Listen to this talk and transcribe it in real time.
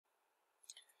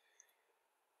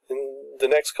the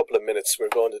next couple of minutes we're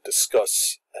going to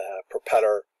discuss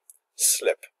propeller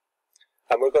slip.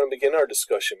 And we're going to begin our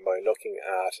discussion by looking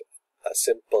at a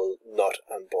simple nut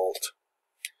and bolt.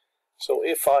 So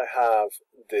if I have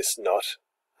this nut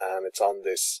and it's on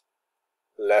this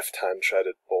left-hand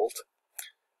threaded bolt,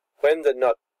 when the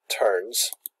nut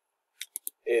turns,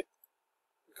 it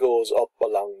goes up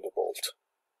along the bolt.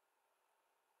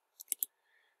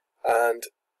 And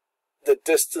the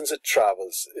distance it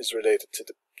travels is related to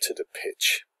the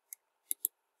pitch.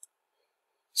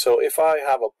 So if I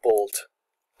have a bolt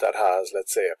that has,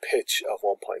 let's say, a pitch of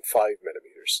 1.5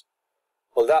 millimeters,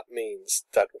 well, that means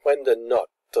that when the nut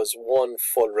does one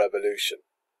full revolution,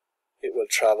 it will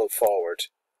travel forward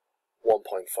 1.5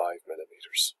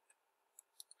 millimeters.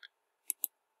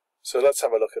 So let's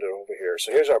have a look at it over here.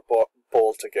 So here's our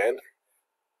bolt again,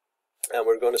 and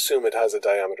we're going to assume it has a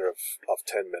diameter of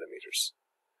 10 millimeters,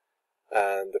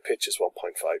 and the pitch is 1.5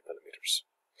 millimeters.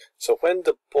 So when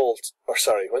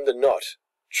when the nut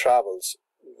travels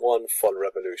one full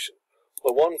revolution,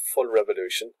 well, one full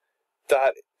revolution,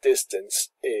 that distance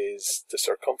is the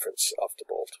circumference of the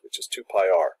bolt, which is 2 pi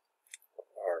r,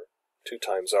 or 2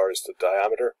 times r is the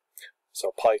diameter,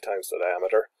 so pi times the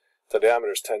diameter. The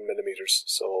diameter is 10 millimeters,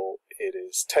 so it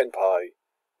is 10 pi,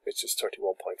 which is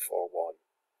 31.41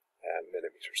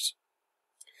 millimeters.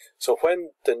 So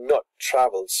when the nut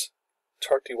travels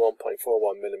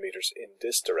 31.41 millimeters in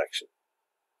this direction,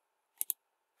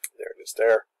 there it is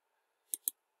there,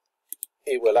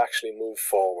 it will actually move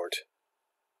forward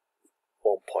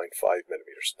 1.5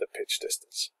 millimeters, the pitch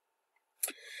distance.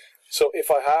 So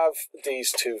if I have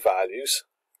these two values,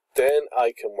 then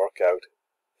I can work out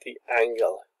the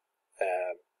angle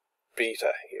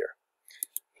beta here,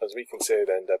 because we can say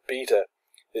then that beta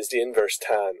is the inverse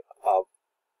tan of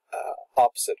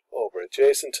opposite over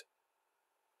adjacent,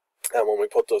 and when we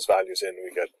put those values in,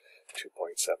 we get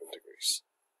 2.7 degrees.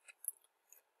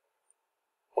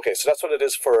 Okay, so that's what it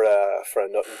is for a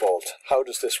nut and bolt. How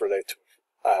does this relate to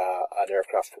an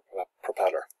aircraft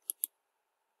propeller?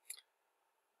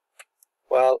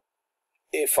 Well,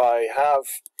 if I have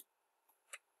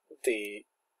the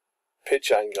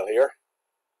pitch angle here,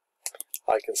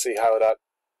 I can see how that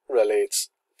relates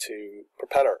to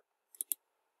propeller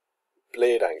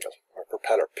blade angle or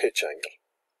propeller pitch angle.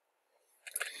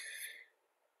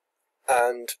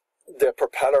 And the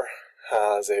propeller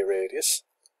has a radius,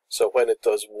 so when it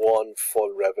does one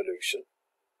full revolution,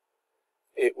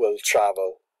 it will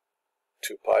travel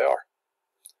 2 pi r.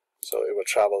 So it will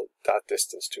travel that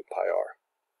distance 2 pi r.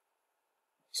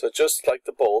 So just like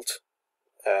the bolt,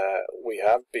 we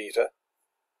have beta,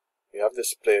 we have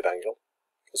this blade angle,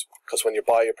 because when you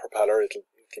buy a propeller, it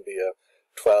can be a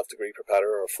 12 degree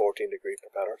propeller or a 14 degree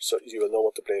propeller, so you will know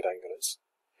what the blade angle is.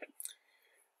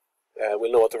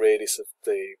 We'll know what the radius of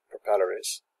the propeller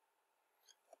is,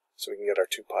 so we can get our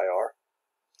 2 pi r.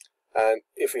 And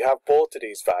if we have both of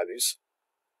these values,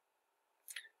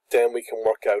 then we can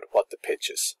work out what the pitch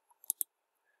is.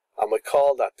 And we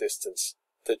call that distance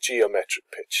the geometric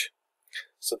pitch.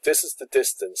 So this is the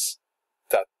distance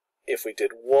that if we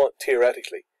did one,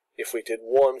 theoretically, if we did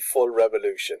one full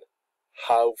revolution,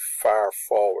 how far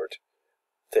forward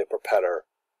the propeller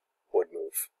would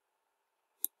move.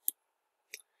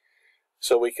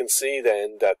 So we can see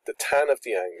then that the tan of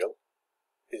the angle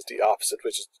is the opposite,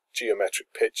 which is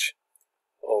geometric pitch,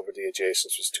 over the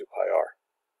adjacent, which is 2 pi r.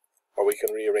 Or we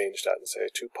can rearrange that and say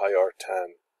 2 pi r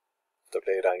tan the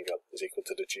blade angle is equal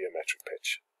to the geometric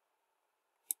pitch.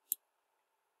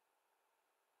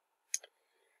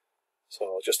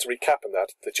 So just to recap on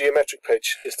that, the geometric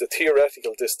pitch is the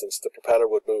theoretical distance the propeller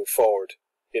would move forward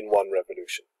in one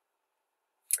revolution.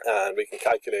 And we can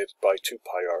calculate it by 2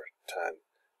 pi r tan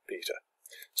beta.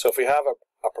 So if we have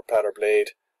a propeller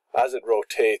blade, as it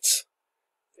rotates,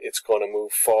 it's going to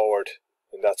move forward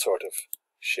in that sort of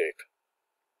shape.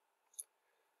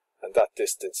 And that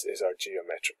distance is our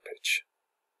geometric pitch.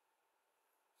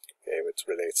 Okay, which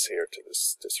relates here to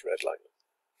this red line.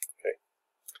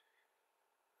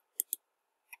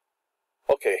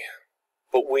 Okay,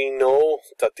 but we know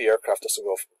that the aircraft doesn't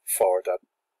go forward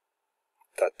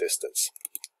that distance,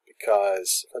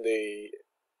 because when the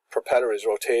propeller is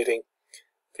rotating,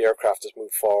 the aircraft is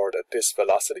moved forward at this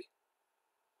velocity,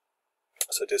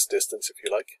 so this distance if you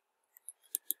like,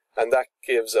 and that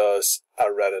gives us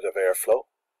a relative airflow,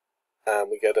 and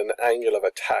we get an angle of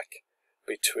attack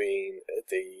between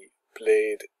the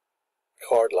blade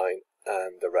chord line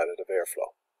and the relative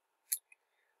airflow.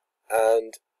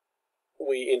 And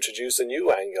we introduce a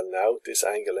new angle now, this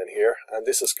angle in here, and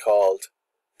this is called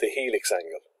the helix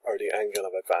angle, or the angle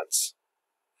of advance.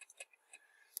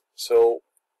 So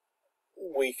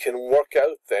we can work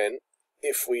out then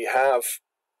if we have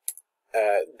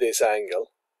this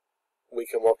angle, we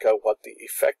can work out what the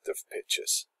effective pitch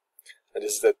is. And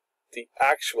this is the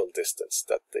actual distance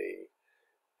that the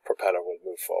propeller will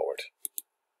move forward.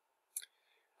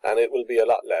 And it will be a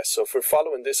lot less. So if we're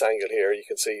following this angle here, you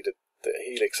can see that the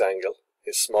helix angle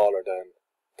is smaller than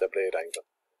the blade angle.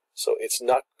 So it's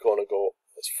not going to go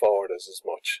as forward as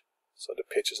much. So the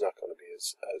pitch is not going to be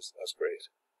as great.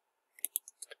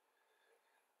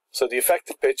 So the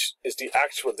effective pitch is the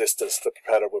actual distance the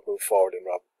propeller would move forward in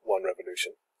one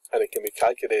revolution. And it can be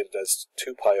calculated as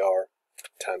 2 pi r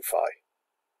tan phi,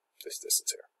 this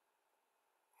distance here.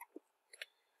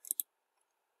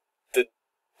 The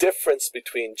difference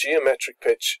between geometric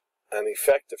pitch and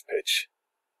effective pitch,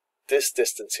 this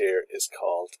distance here is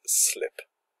called slip.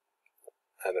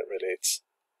 And it relates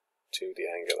to the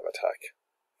angle of attack,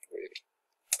 really.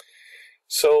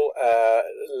 So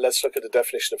let's look at the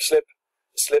definition of slip.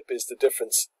 Slip is the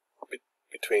difference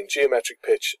between geometric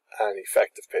pitch and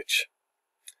effective pitch.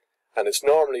 And it's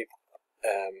normally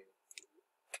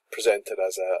presented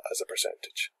as a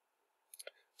percentage.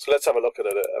 So let's have a look at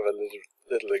a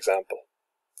little example.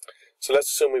 So let's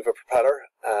assume we have a propeller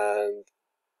and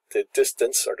the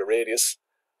distance or the radius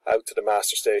out to the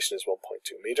master station is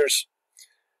 1.2 meters.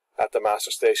 At the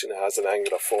master station it has an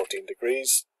angle of 14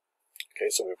 degrees. Okay,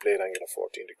 so we have a blade angle of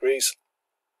 14 degrees.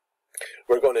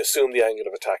 We're going to assume the angle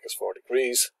of attack is 4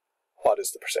 degrees. What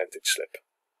is the percentage slip?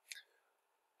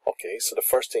 Okay, so the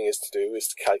first thing is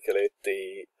to calculate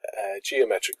the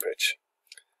geometric pitch.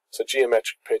 So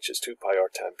geometric pitch is 2 pi r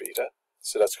tan beta.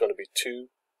 So that's going to be 2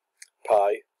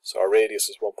 pi, so our radius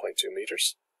is 1.2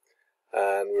 meters.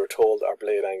 And we were told our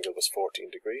blade angle was 14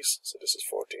 degrees. So this is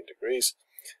 14 degrees.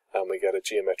 And we get a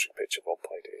geometric pitch of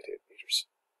 1.88 meters.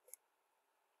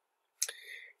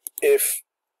 If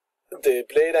the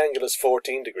blade angle is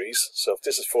 14 degrees, so if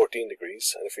this is 14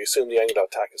 degrees, and if we assume the angle of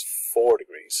attack is 4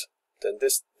 degrees, then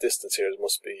this distance here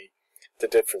must be the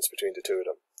difference between the two of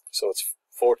them. So it's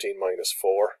 14 minus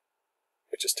 4,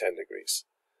 which is 10 degrees.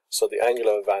 So the angle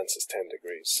of advance is 10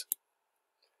 degrees.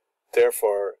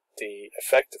 Therefore, the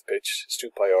effective pitch is 2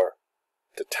 pi r,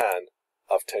 the tan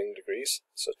of 10 degrees,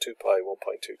 so 2 pi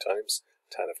 1.2 times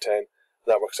tan of 10,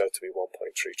 that works out to be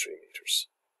 1.33 meters.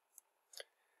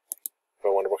 If I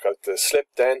want to work out the slip,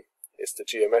 then it's the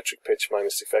geometric pitch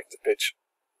minus the effective pitch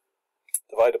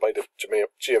divided by the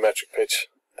geometric pitch,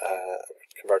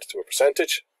 converted to a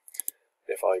percentage.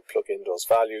 If I plug in those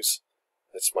values,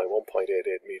 it's my 1.88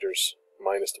 meters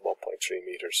minus the 1.3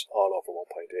 meters all over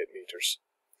 1.8 meters.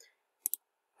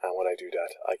 And when I do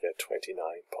that, I get 29.3%.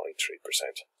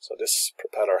 So this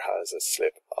propeller has a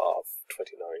slip of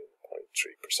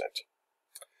 29.3%.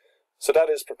 So that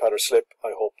is propeller slip.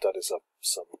 I hope that is of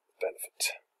some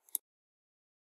benefit.